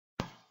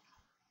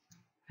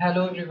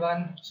Hello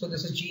everyone. So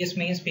this is GS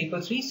Mains Paper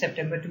 3,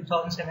 September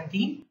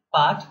 2017,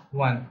 Part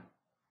 1.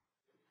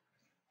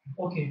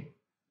 Okay.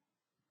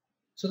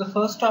 So the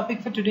first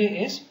topic for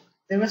today is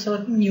there were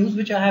certain news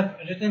which I have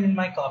written in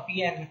my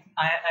copy and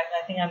I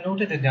think I've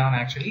noted it down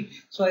actually.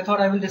 So I thought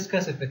I will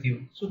discuss it with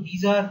you. So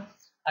these are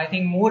I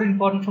think more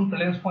important from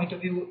prelims point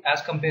of view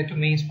as compared to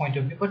mains point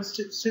of view. But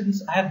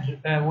since I have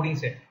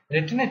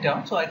written it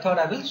down, so I thought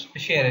I will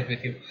share it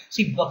with you.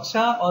 See,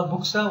 Buxa or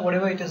Buxa,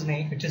 whatever it is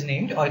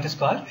named or it is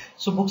called.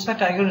 So Buxa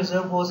Tiger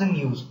Reserve was in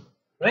news.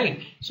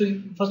 Right. So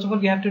first of all,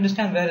 we have to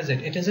understand where is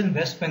it. It is in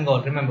West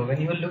Bengal. Remember, when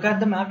you will look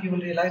at the map, you will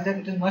realize that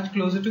it is much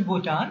closer to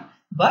Bhutan,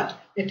 but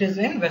it is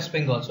in West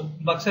Bengal. So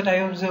Buxa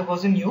Tiger Reserve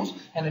was in news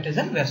and it is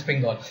in West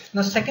Bengal.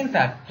 Now, second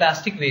fact,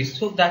 plastic waste.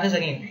 So that is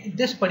again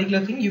this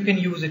particular thing you can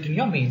use it in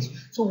your mains.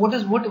 So what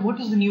is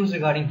the news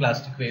regarding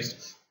plastic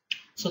waste?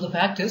 So the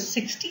fact is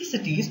 60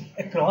 cities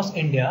across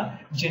India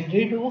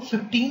generate over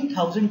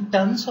 15,000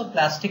 tons of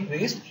plastic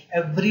waste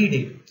every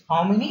day.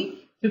 How many?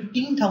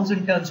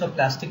 15,000 tons of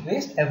plastic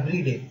waste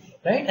every day,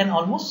 right? And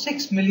almost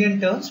 6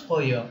 million tons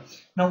per year.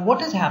 Now, what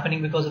is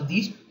happening because of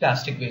these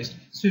plastic waste?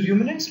 So,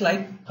 ruminants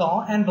like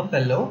cow and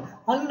buffalo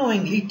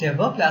unknowingly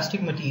devour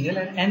plastic material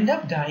and end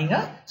up dying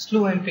a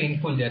slow and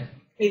painful death.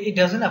 It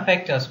doesn't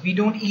affect us. We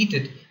don't eat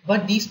it.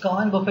 But these cow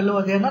and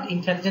buffalo, they are not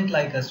intelligent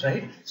like us,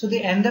 right? So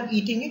they end up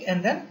eating it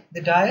and then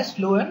they die a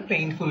slow and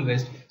painful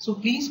death. So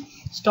please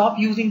stop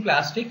using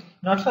plastic,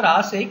 not for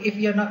our sake. If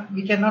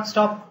we cannot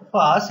stop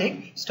for our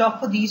sake,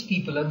 stop for these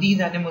people or these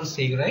animals'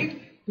 sake,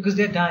 right? Because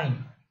they're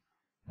dying.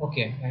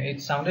 Okay,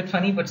 it sounded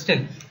funny, but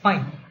still,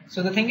 fine.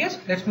 So the thing is,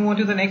 let's move on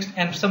to the next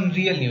and some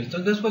real news. So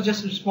this was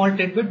just a small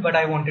tidbit, but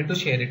I wanted to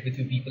share it with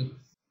you people.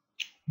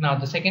 Now,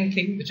 the second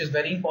thing, which is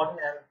very important,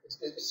 and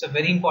it's a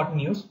very important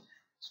news.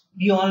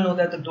 We all know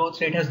that the growth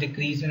rate has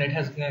decreased and it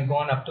has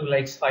gone up to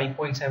like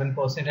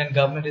 5.7% and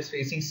government is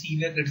facing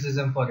severe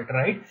criticism for it,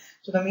 right?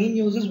 So the main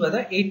news is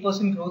whether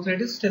 8% growth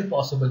rate is still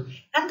possible.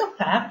 And the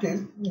fact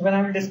is, when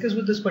I will discuss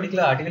with this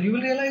particular article, you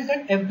will realize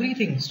that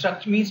everything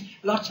structure means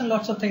lots and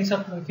lots of things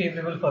are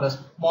favorable for us.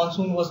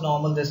 Monsoon was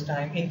normal this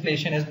time,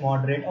 inflation is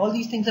moderate, all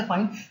these things are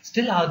fine.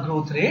 Still our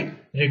growth rate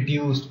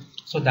reduced.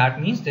 So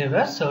that means there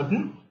were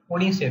certain,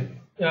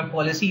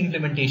 policy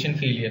implementation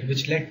failure,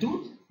 which led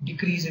to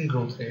decrease in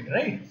growth rate,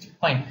 right?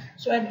 Fine.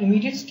 So an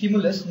immediate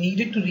stimulus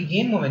needed to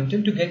regain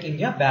momentum to get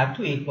India back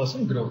to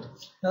 8% growth.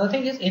 Now the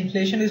thing is,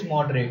 inflation is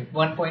moderate,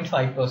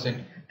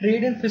 1.5%.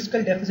 Trade and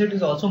fiscal deficit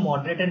is also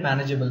moderate and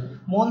manageable.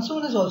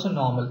 Monsoon is also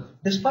normal.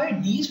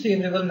 Despite these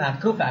favorable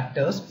macro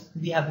factors,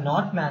 we have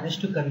not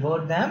managed to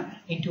convert them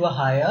into a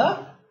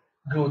higher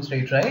growth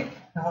rate, right?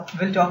 Now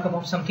we'll talk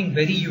about something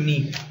very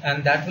unique,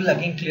 and that will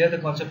again clear the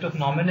concept of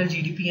nominal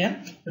GDP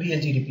and real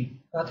GDP.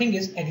 The thing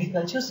is,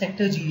 agriculture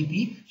sector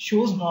GDP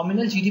shows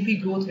nominal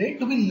GDP growth rate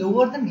to be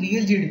lower than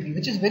real GDP,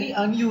 which is very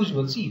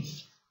unusual. See,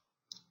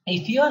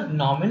 if your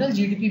nominal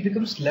GDP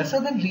becomes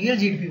lesser than real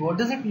GDP, what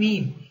does it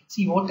mean?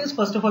 See, what is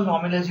first of all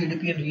nominal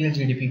GDP and real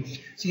GDP?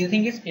 See, the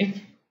thing is,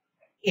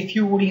 if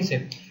you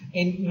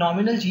in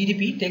nominal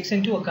GDP takes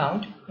into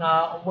account in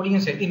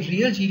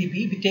real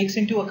GDP we takes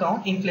into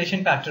account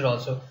inflation factor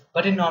also,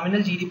 but in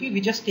nominal GDP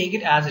we just take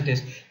it as it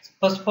is.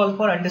 First of all,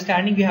 for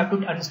understanding we have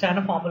to understand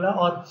a formula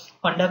or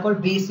funda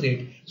called base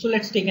rate. So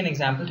let's take an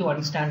example to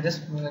understand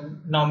this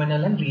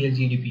nominal and real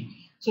GDP.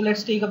 So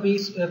let's take a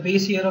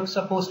base year of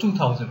suppose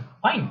 2000,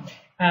 fine,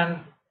 and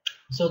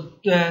so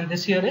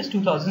this year is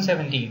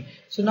 2017.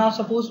 So now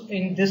suppose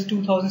in this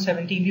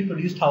 2017 we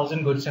produce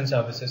 1000 goods and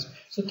services.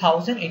 So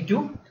 1000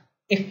 into,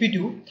 if we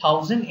do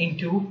 1000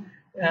 into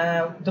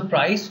the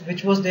price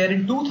which was there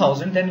in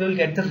 2000, then we will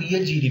get the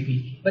real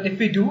GDP. But if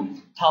we do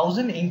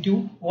 1000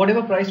 into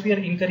whatever price we are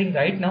incurring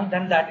right now,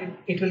 then that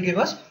it will give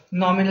us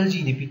nominal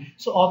GDP.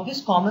 So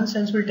obvious common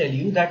sense will tell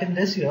you that in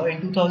this year, in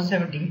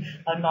 2017,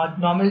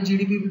 nominal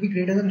GDP will be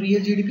greater than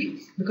real GDP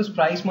because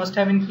price must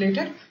have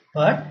inflated.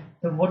 But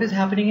what is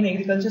happening in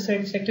agriculture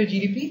sector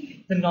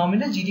GDP? The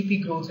nominal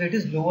GDP growth rate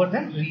is lower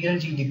than real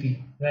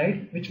GDP,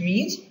 right? Which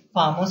means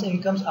farmers'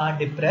 incomes are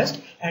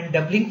depressed and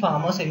doubling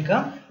farmers'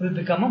 income will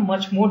become a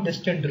much more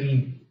distant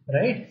dream,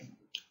 right?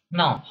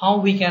 Now, how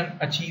we can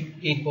achieve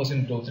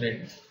 8% growth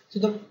rate? So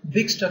the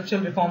big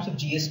structural reforms of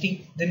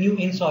GST, the new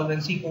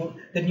insolvency code,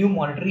 the new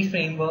monetary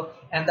framework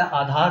and the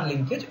Aadhaar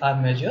linkage are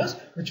measures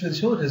which will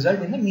show result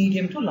in the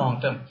medium to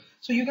long term.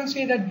 So you can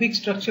say that big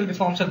structural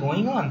reforms are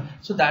going on.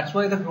 So that's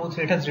why the growth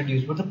rate has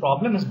reduced. But the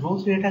problem is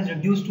growth rate has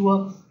reduced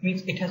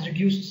means it has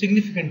reduced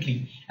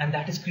significantly, and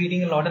that is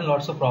creating a lot and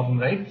lots of problem,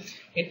 right?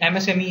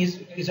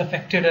 MSME is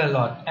affected a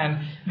lot, and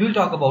we'll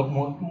talk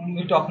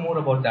more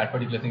about that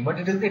particular thing. But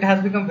it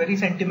has become very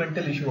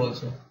sentimental issue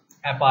also,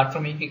 apart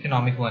from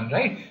economic one,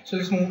 right? So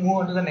let's move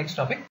on to the next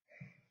topic.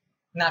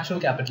 Natural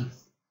capital.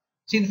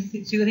 See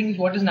the thing is,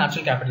 what is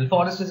natural capital?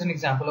 Forest is an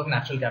example of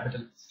natural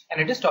capital,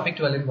 and it is topic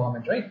 12 in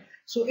government, right?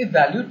 So if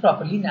valued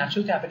properly,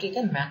 natural capital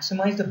can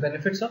maximize the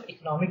benefits of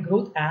economic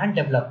growth and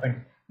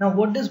development. Now,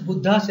 what does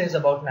Buddha says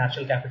about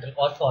natural capital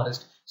or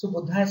forest? So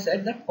Buddha has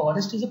said that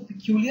forest is a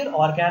peculiar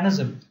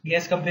organism. He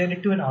has compared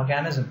it to an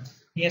organism.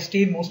 He has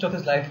stayed most of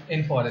his life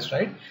in forest,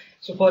 right?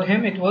 So for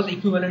him, it was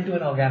equivalent to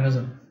an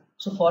organism.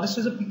 So forest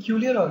is a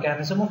peculiar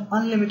organism of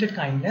unlimited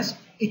kindness.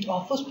 It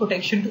offers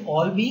protection to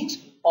all beings,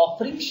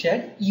 offering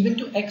shed even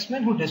to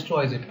X-Men who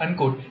destroys it,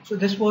 unquote. So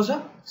this was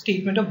a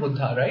statement of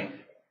Buddha, right?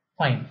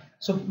 Fine.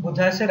 So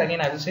Buddha said, again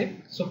I will say,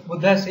 so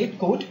Buddha said,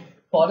 quote,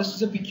 forest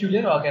is a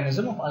peculiar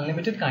organism of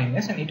unlimited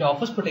kindness and it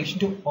offers protection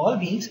to all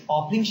beings,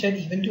 offering shed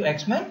even to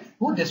X-Men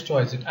who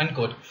destroys it,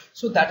 unquote.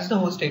 So that is the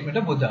whole statement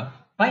of Buddha.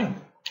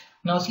 Fine.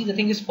 Now see, the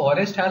thing is,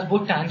 forest has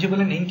both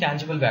tangible and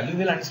intangible value.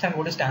 We'll understand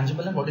what is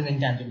tangible and what is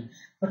intangible.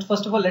 But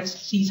first of all, let's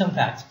see some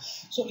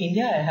facts. So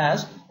India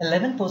has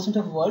 11%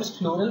 of world's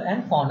floral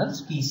and faunal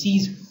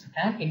species.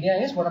 And India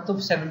is one of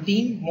the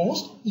 17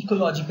 most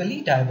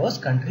ecologically diverse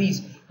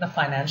countries. The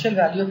financial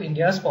value of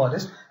India's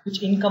forest,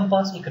 which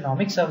encompass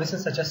economic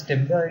services such as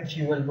timber and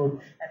fuel wood,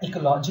 and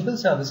ecological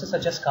services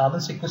such as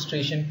carbon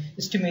sequestration,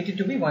 estimated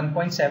to be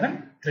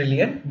 $1.7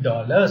 trillion.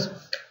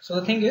 So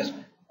the thing is,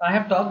 I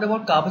have talked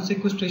about carbon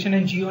sequestration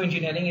and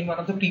geoengineering in one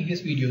of the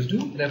previous videos.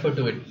 Do refer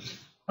to it.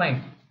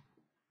 Fine.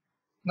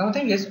 Now the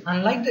thing is,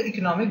 unlike the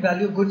economic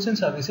value of goods and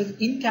services,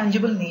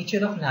 intangible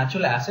nature of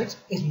natural assets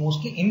is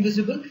mostly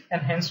invisible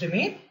and hence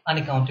remain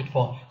unaccounted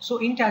for. So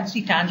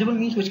tangible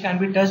means which can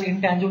be touched,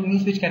 intangible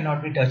means which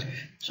cannot be touched.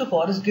 So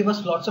forests give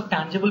us lots of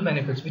tangible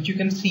benefits which you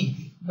can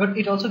see, but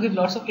it also gives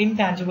lots of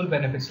intangible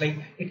benefits, like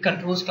it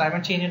controls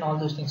climate change and all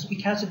those things. So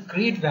it has a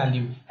great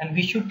value and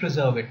we should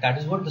preserve it. That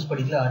is what this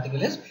particular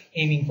article is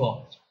aiming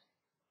for.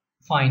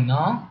 Fine.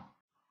 Now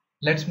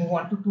let's move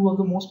on to two of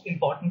the most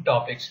important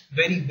topics.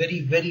 Very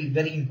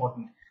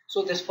important.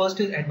 So this first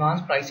is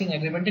Advanced Pricing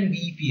Agreement and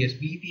BEPS.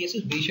 BEPS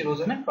is Base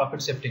Erosion and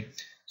Profit Shifting.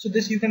 So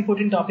this you can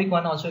put in topic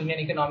 1 also, Indian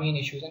Economy and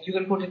Issues, and you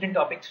can put it in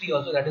topic 3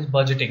 also, that is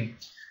budgeting.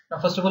 Now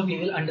first of all, we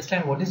will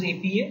understand what is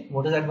APA,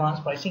 what is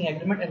Advanced Pricing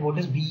Agreement, and what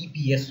is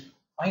BEPS.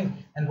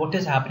 Fine. And what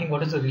is happening,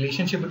 what is the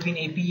relationship between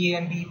APA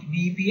and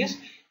BEPS,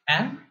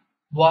 and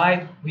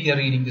why we are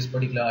reading this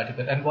particular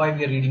article and why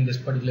we are reading this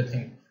particular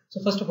thing.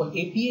 So first of all,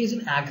 APA is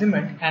an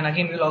agreement, and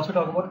again we'll also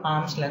talk about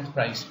arm's length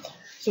price.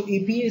 So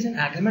APA is an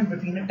agreement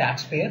between a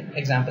taxpayer,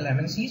 example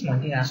MNCs,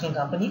 multinational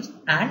companies,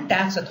 and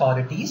tax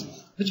authorities,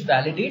 which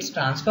validates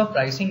transfer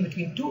pricing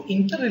between two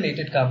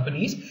interrelated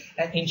companies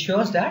and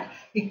ensures that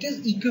it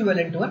is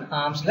equivalent to an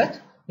arm's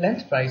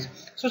length price.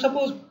 So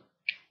suppose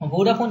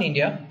Vodafone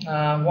India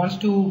wants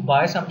to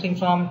buy something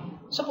from,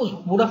 suppose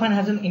Vodafone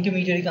has an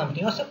intermediary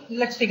company, or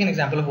let's take an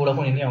example of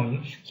Vodafone India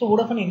only. So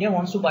Vodafone India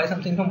wants to buy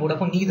something from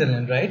Vodafone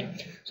Netherlands,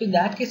 right? So in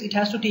that case, it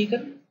has to take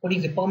a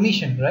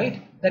permission,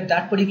 right?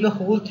 That particular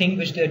whole thing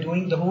which they are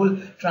doing, the whole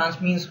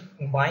means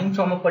buying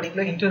from a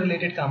particular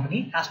interrelated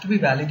company, has to be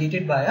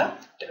validated by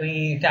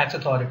a tax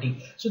authority.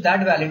 So that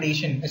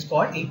validation is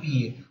called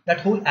APA. That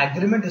whole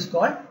agreement is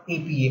called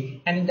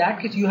APA. And in that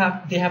case,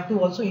 they have to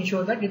also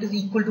ensure that it is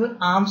equal to an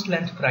arm's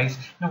length price.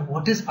 Now,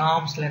 what is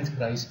arm's length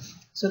price?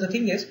 So the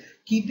thing is,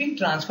 keeping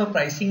transfer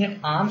pricing at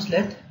arm's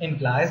length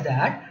implies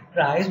that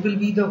price will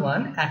be the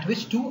one at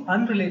which two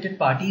unrelated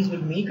parties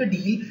will make a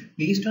deal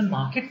based on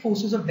market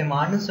forces of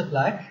demand and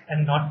supply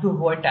and not to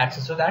avoid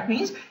taxes. So that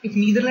means if if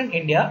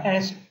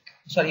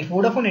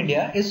Vodafone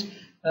India is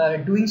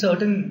doing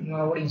certain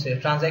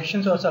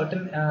transactions or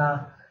certain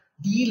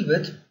deal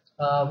with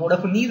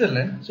Vodafone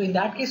Netherlands, so in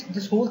that case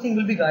this whole thing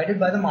will be guided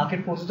by the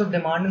market forces of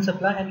demand and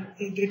supply, and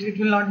it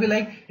will not be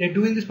like they're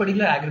doing this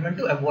particular agreement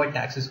to avoid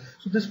taxes.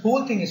 So this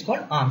whole thing is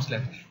called arm's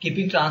length,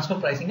 keeping transfer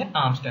pricing at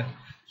arm's length.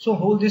 So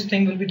whole this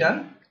thing will be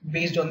done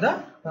based on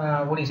the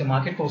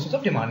market forces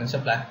of demand and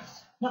supply.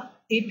 Now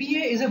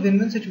APA is a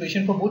win-win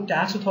situation for both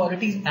tax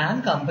authorities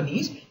and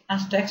companies,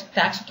 as tax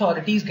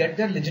authorities get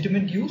their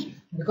legitimate dues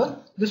because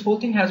this whole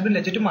thing has been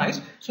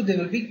legitimized, so they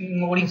will be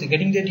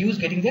getting their dues,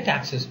 getting their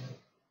taxes.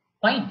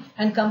 Fine.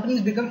 And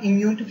companies become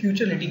immune to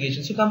future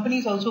litigation. So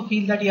companies also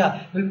feel that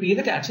we'll pay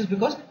the taxes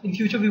because in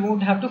future we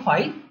won't have to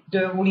file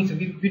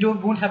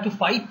won't have to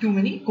fight too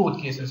many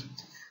court cases.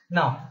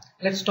 Now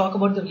let's talk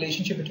about the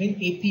relationship between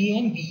APA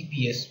and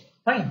BEPS.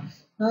 Fine.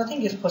 Now the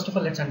thing is, first of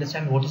all, let's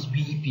understand what is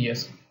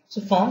BEPS.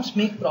 So firms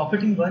make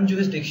profit in one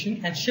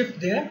jurisdiction and shift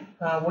them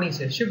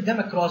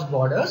across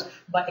borders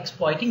by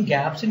exploiting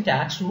gaps in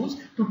tax rules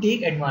to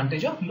take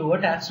advantage of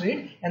lower tax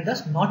rate and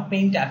thus not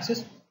paying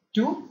taxes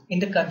in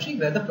the country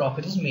where the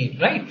profit is made,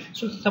 right?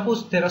 So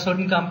suppose there are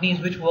certain companies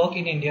which work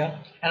in India,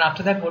 and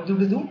after that what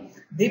do?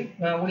 They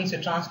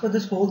transfer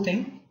this whole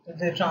thing.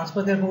 They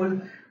transfer their whole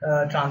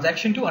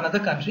transaction to another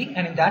country,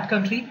 and in that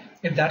country,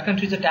 if that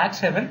country is a tax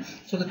haven,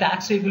 so the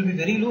tax rate will be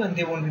very low and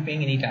they won't be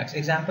paying any tax.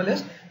 Example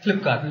is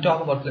Flipkart. We'll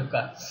talk about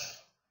Flipkart.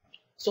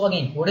 So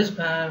again, what is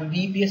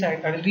BEPS? I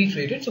will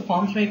reiterate it. So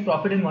firms make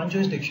profit in one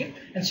jurisdiction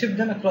and shift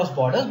them across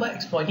borders by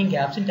exploiting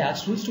gaps in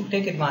tax rules to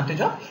take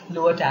advantage of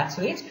lower tax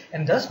rates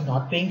and thus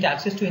not paying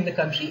taxes in the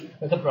country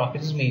where the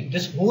profit is made.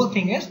 This whole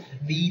thing is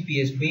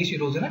BEPS, Base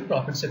Erosion and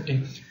Profit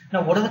Shifting.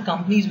 Now what are the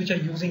companies which are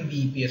using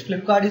BEPS?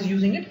 Flipkart is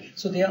using it.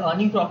 So they are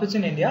earning profits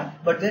in India,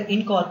 but they're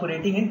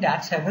incorporating in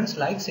tax havens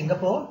like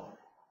Singapore,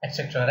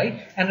 etc.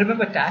 Right? And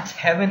remember, tax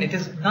haven, it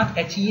is not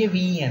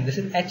HEAVEN. This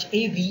is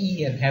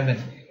HAVEN,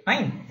 heaven.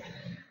 Fine.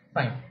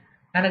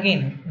 And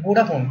again,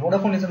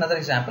 Vodafone is another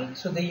example.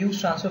 So they use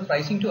transfer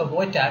pricing to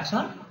avoid tax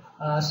on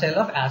sale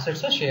of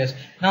assets or shares.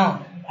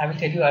 Now, I will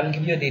give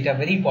you a data,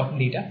 very important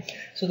data.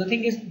 So the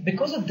thing is,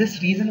 because of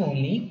this reason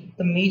only,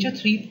 the major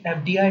three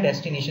FDI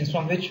destinations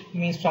from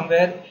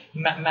where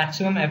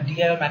maximum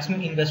FDI or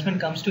maximum investment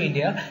comes to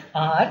India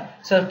are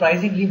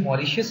surprisingly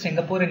Mauritius,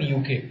 Singapore and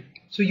UK.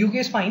 So UK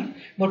is fine,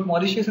 but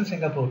Mauritius and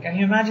Singapore, can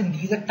you imagine?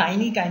 These are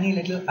tiny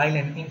little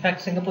island. In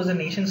fact, Singapore is a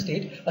nation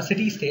state, a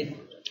city state,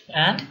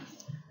 and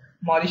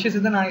Mauritius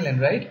is an island,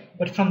 right?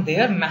 But from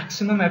there,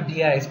 maximum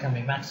FDI is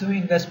coming, maximum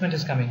investment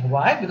is coming.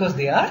 Why? Because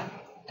they are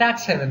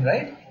tax haven,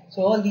 right?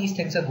 So all these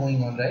things are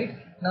going on, right?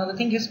 Now the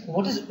thing is,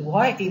 what is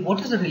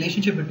the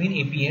relationship between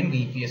APA and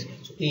BEPS?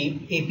 So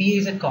APA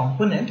is a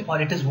component, or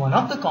it is one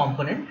of the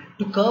component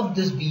to curb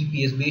this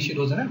BEPS, base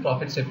erosion and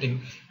profit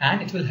shifting,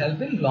 and it will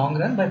help in long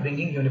run by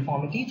bringing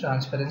uniformity,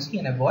 transparency,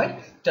 and avoid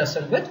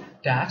tussle with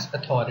tax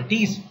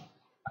authorities.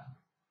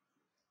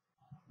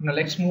 Now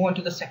let's move on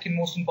to the second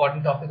most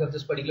important topic of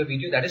this particular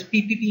video, that is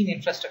PPP in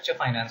infrastructure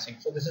financing.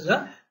 So this is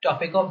a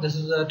subtopic of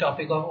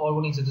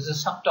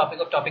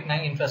topic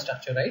 9,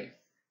 infrastructure, right?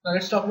 Now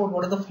let's talk about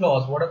what are the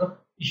flaws, what are the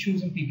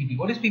issues in PPP.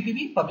 What is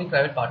PPP?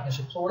 Public-private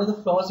partnership. So what are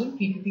the flaws in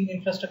PPP in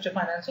infrastructure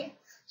financing?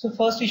 So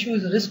first issue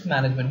is risk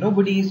management.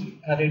 Nobody is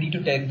ready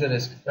to take the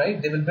risk,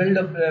 right? They will build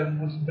a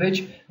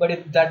bridge, but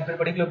if that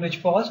particular bridge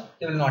falls,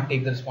 they will not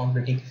take the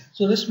responsibility.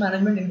 So risk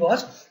management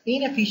involves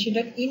inefficient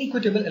and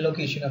inequitable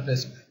allocation of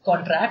risk.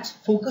 Contracts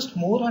focused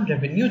more on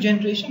revenue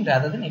generation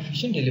rather than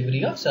efficient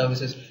delivery of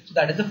services. So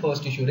that is the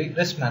first issue, right?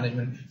 Risk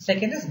management.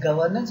 Second is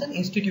governance and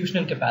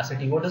institutional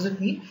capacity. What does it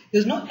mean? There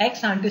is no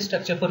ex-ante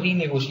structure for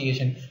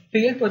renegotiation.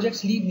 Failed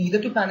projects lead neither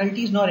to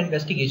penalties nor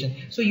investigation.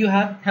 So you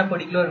have a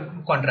particular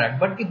contract,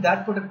 but if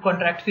that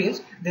contract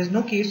fails, there is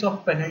no case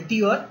of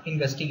penalty or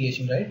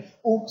investigation, right?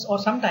 Or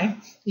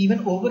sometimes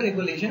even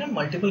over-regulation and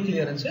multiple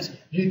clearances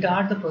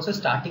retard the process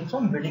starting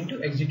from bidding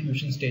to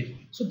execution stage.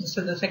 So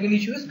the second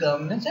issue is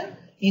governance and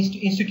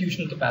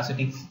institutional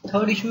capacity.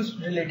 Third issue is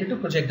related to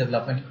project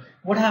development.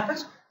 What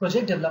happens?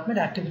 Project development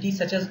activities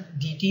such as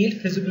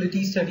detailed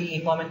feasibility study,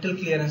 environmental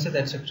clearances,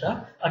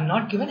 etc. are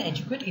not given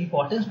adequate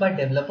importance by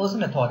developers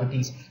and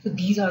authorities. So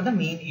these are the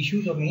main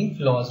issues or main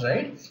flaws,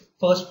 right?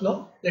 First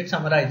flaw, let's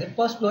summarize it.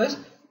 First flaw is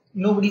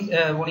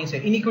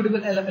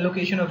inequitable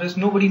allocation of risk.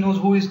 Nobody knows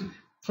who is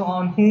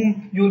on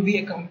whom you will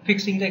be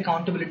fixing the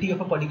accountability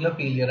of a particular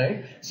failure,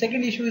 right?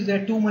 Second issue is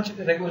there are too much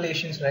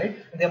regulations, right?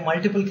 There are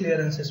multiple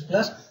clearances,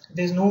 plus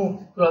there is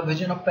no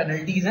provision of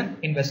penalties and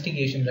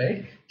investigation,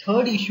 right?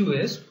 Third issue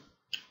is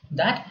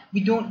that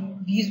we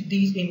don't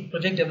these in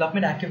project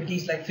development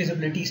activities like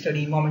feasibility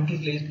study, environmental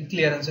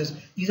clearances,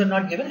 these are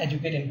not given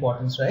adequate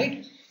importance,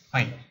 right?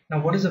 Fine.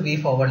 Now what is the way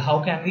forward?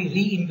 How can we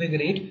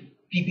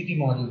reinvigorate PPP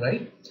model,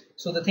 right?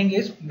 So the thing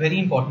is very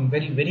important,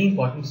 very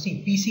important.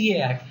 See,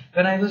 PCA Act,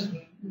 when I was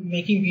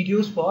making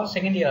videos for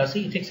second ARC,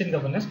 ethics and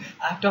governance,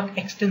 I've talked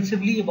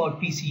extensively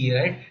about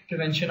PCA, right?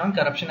 Prevention on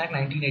Corruption Act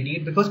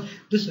 1988, because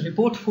this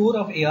report 4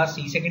 of ARC,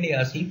 second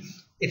ARC,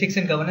 ethics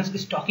and governance,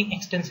 is talking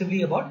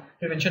extensively about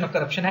Prevention of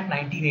Corruption Act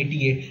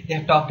 1988. They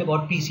have talked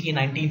about PCA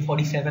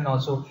 1947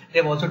 also. They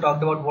have also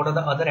talked about what are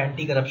the other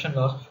anti-corruption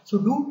laws. So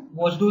do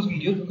watch those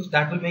videos, because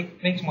that will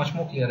make things much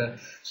more clearer.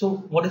 So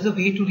what is the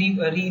way to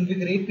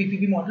reinvigorate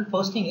PPP model?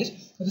 First thing is,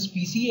 this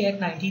PCA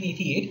Act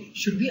 1988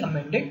 should be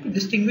amended to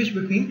distinguish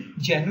between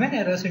genuine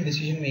errors in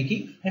decision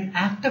making and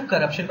act of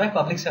corruption by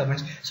public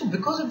servants. So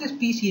because of this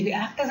PCA, they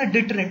act as a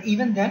deterrent.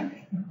 Even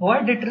then,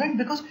 why deterrent?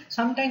 Because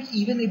sometimes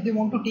even if they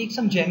want to take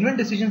some genuine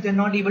decisions, they're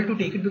not able to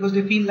take it because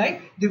they feel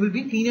like they will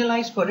be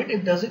penalized for it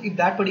if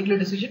that particular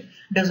decision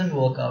doesn't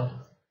work out.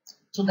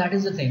 So that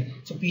is the thing.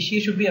 So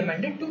PCA should be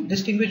amended to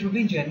distinguish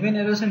between genuine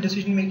errors in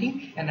decision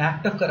making and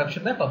act of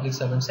corruption by public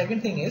servants.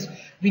 Second thing is,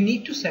 we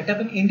need to set up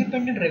an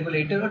independent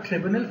regulator or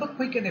tribunal for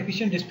quick and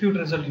efficient dispute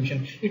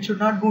resolution. It should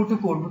not go to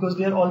court, because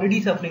they are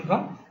already suffering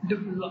from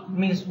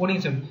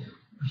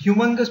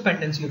humongous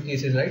pendency of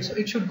cases, right? So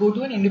it should go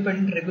to an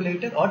independent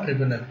regulator or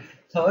tribunal.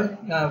 Third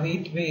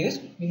way is,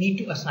 we need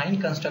to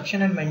assign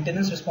construction and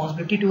maintenance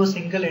responsibility to a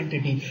single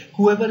entity.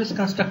 Whoever is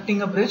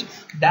constructing a bridge,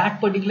 that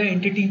particular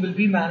entity will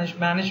be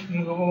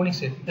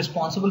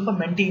responsible for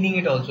maintaining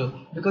it also.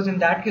 Because in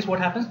that case, what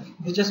happens?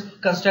 They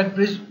just construct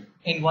bridge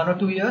in 1 or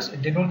 2 years.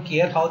 They don't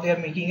care how they are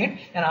making it,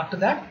 and after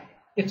that,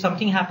 if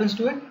something happens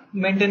to it,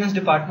 maintenance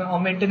department or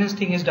maintenance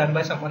thing is done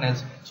by someone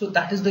else. So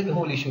that is the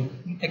whole issue.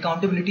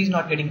 Accountability is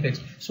not getting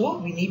fixed. So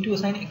we need to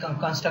assign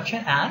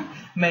construction and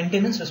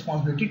maintenance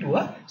responsibility to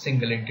a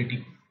single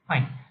entity.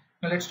 Fine.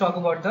 Now let's talk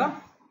about the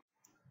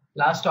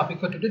last topic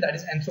for today, that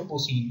is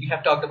Anthropocene. We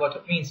have talked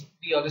about,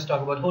 we always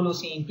talk about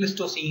Holocene,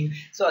 Pleistocene.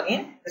 So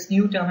again, this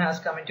new term has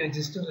come into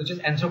existence, which is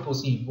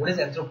Anthropocene. What is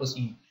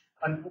Anthropocene?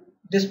 And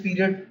this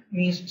period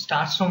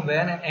starts from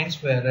where and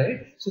ends where,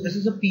 right? So this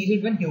is a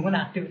period when human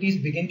activities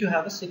begin to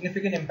have a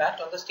significant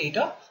impact on the state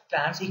of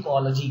plant's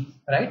ecology,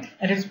 right?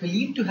 And it's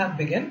believed to have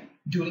begun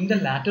during the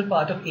latter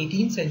part of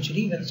 18th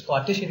century, when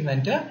Scottish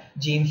inventor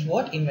James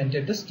Watt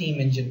invented the steam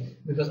engine.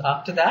 Because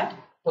after that,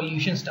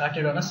 pollution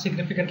started on a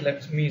significant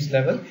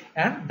level,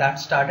 and that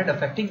started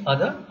affecting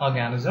other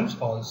organisms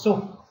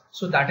also.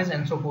 So that is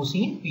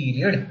Anthropocene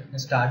period,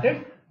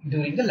 started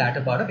during the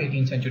latter part of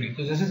 18th century.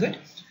 So this is it.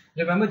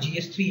 Remember,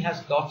 GS3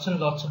 has lots and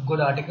lots of good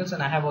articles,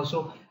 and I have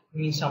also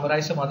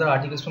summarized some other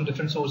articles from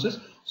different sources.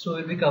 So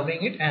we'll be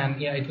covering it,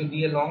 and yeah, it will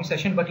be a long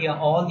session, but yeah,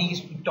 all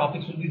these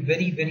topics will be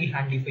very, very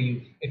handy for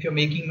you. If you're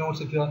making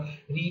notes, if you're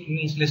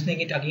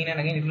listening it again and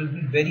again, it will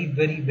be very,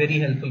 very, very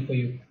helpful for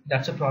you.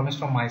 That's a promise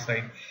from my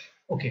side.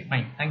 Okay,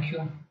 fine. Thank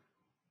you.